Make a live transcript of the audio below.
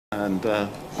And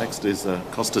next is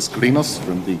Kostas Glinos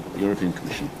from the European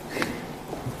Commission.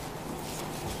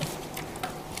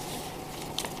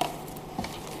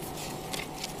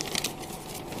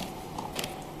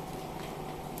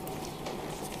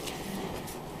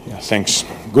 Yeah, thanks.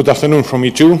 Good afternoon from me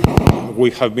too.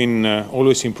 We have been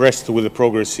always impressed with the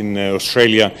progress in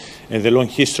Australia and the long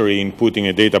history in putting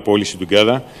a data policy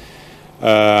together.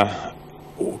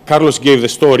 Carlos gave the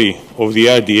story of the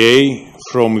RDA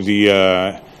from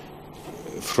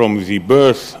the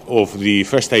birth of the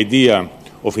first idea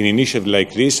of an initiative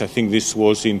like this. I think this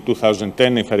was in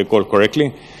 2010, if I recall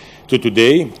correctly, to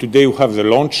today. Today we have the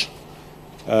launch.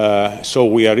 So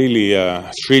we are really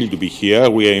thrilled to be here.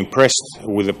 We are impressed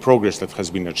with the progress that has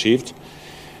been achieved.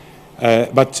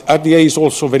 But RDA is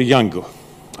also very young,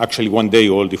 actually 1 day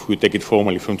old if we take it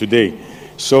formally from today.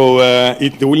 So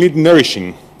it will need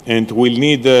nourishing, and will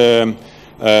need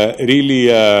really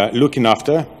looking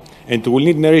after, and will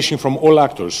need nourishing from all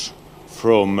actors,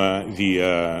 from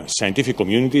the scientific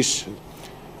communities,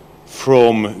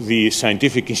 from the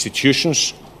scientific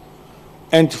institutions,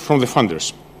 and from the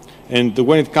funders. And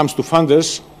when it comes to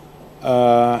funders,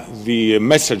 the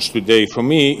message today from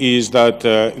me is that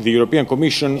the European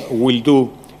Commission will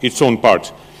do its own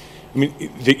part. I mean,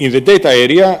 in the data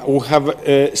area, we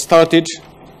have started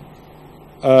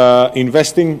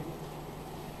investing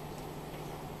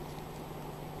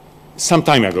some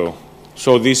time ago.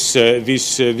 So these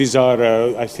are,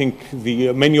 I think,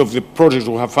 many of the projects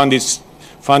we have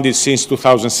funded since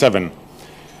 2007.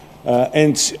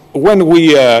 And when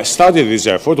we started this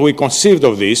effort, we conceived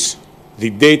of this, the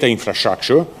data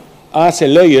infrastructure, as a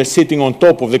layer sitting on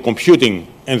top of the computing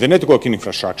and the networking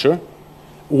infrastructure,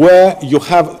 where you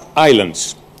have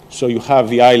islands. So you have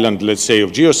the island, let's say,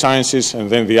 of geosciences,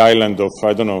 and then the island of,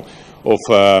 I don't know, of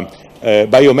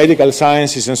biomedical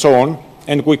sciences and so on.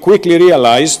 And we quickly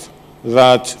realized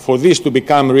that for this to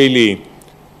become really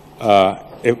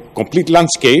a complete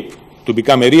landscape, to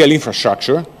become a real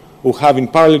infrastructure, we have in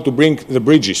parallel to bring the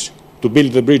bridges, to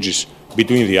build the bridges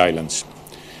between the islands.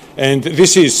 And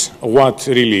this is what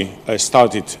really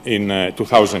started in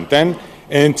 2010.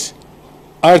 And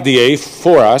RDA,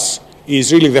 for us,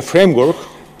 is really the framework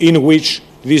in which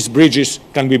these bridges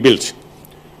can be built.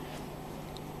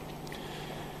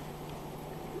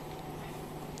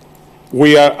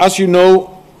 We are, as you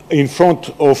know, in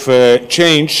front of a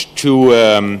change to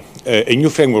a new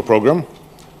framework program,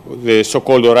 the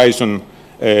so-called Horizon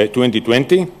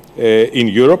 2020 in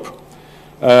Europe.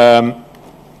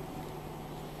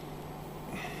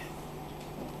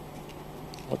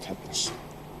 What happens?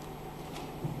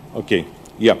 Okay,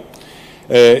 yeah.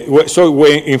 So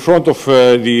we're in front of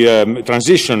the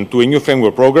transition to a new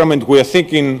framework program, and we are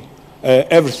thinking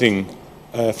everything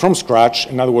from scratch.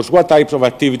 In other words, what types of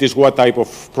activities, what type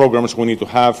of programs we need to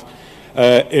have,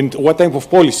 and what type of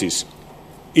policies,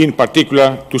 in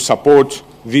particular, to support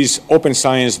this open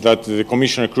science that the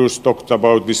Commissioner Cruz talked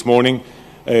about this morning,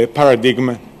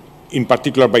 paradigm, in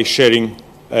particular by sharing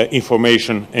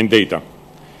information and data.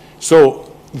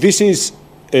 So this is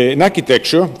an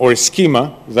architecture or a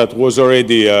schema that was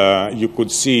already, you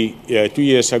could see 2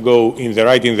 years ago in the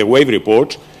Writing the Wave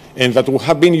report, and that we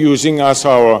have been using as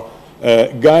our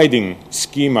guiding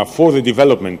schema for the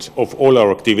development of all our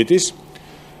activities.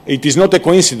 It is not a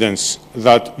coincidence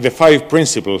that the 5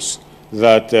 principles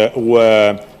that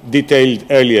were detailed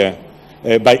earlier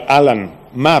by Alan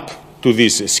map to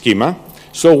this schema.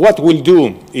 So what we'll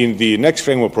do in the next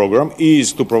framework program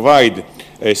is to provide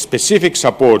specific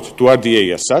support to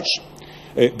RDA as such,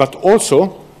 but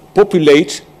also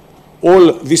populate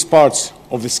all these parts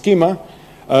of the schema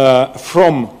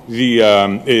from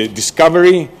the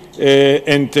discovery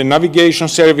and navigation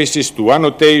services to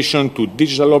annotation, to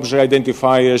digital object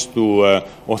identifiers, to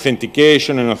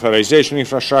authentication and authorization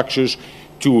infrastructures,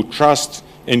 to trust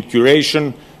and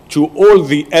curation, to all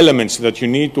the elements that you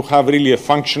need to have really a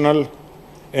functional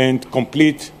and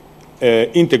complete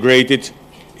integrated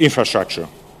infrastructure.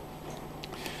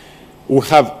 We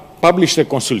have published a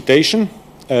consultation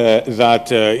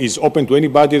that is open to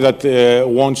anybody that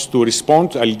wants to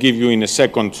respond. I'll give you in a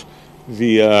second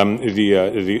the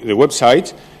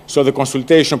website. So the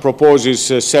consultation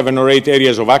proposes 7 or 8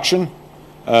 areas of action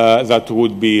that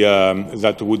would be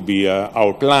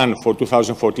our plan for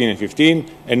 2014 and 15,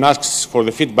 and asks for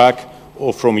the feedback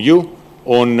from you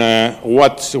on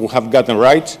what we have gotten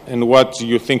right and what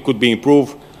you think could be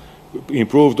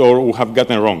improved or we have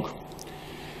gotten wrong.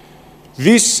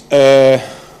 This,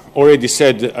 already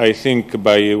said, I think,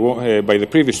 by the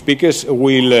previous speakers,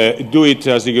 we'll do it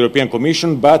as the European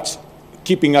Commission, but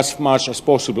keeping as much as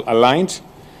possible aligned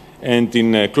and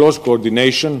in close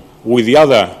coordination with the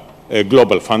other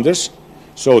global funders.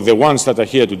 So the ones that are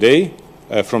here today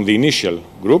from the initial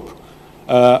group,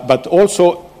 but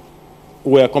also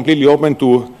we are completely open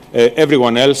to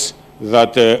everyone else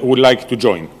that would like to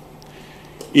join.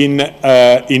 In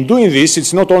doing this,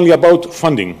 it's not only about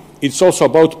funding, it's also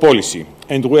about policy.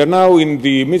 And we are now in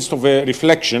the midst of a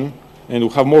reflection, and we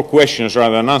have more questions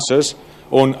rather than answers,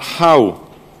 on how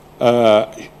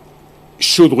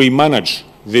should we manage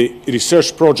the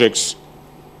research projects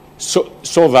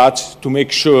so that to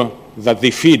make sure that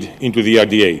they feed into the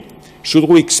RDA. Should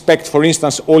we expect, for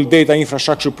instance, all data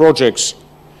infrastructure projects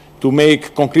to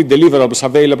make concrete deliverables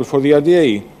available for the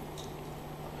RDA?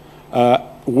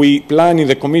 We plan in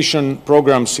the Commission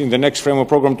programs, in the next framework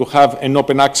program, to have an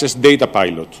open access data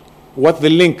pilot. What the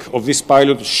link of this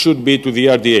pilot should be to the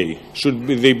RDA? Should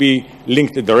they be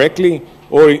linked directly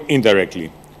or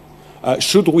indirectly?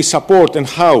 Should we support and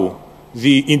how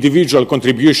the individual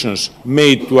contributions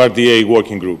made to RDA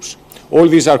working groups? All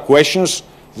these are questions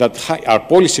that are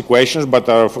policy questions, but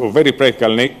are of very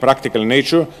practical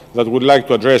nature that we would like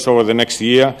to address over the next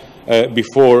year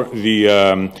before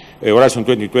the Horizon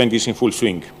 2020 is in full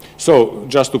swing. So,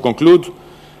 just to conclude,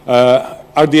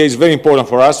 RDA is very important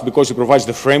for us because it provides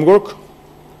the framework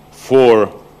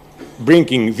for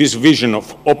bringing this vision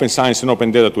of open science and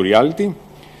open data to reality.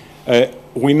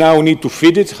 We now need to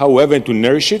feed it, however, and to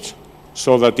nourish it,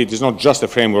 so that it is not just a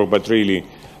framework, but really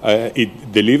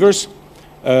it delivers.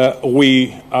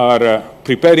 We are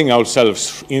preparing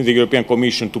ourselves in the European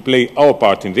Commission to play our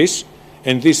part in this,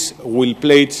 and this will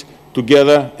play it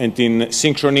together and in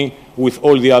synchrony with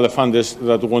all the other funders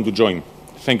that want to join.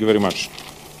 Thank you very much.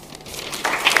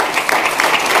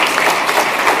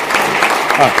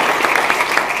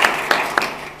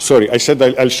 Sorry, I said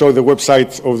I'll show the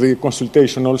website of the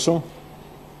consultation also.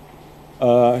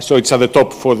 So it's at the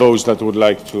top for those that would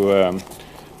like to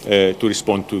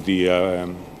respond to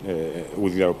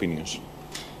with their opinions.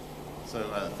 So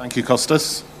thank you,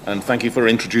 Kostas, and thank you for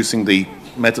introducing the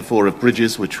metaphor of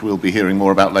bridges, which we'll be hearing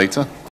more about later.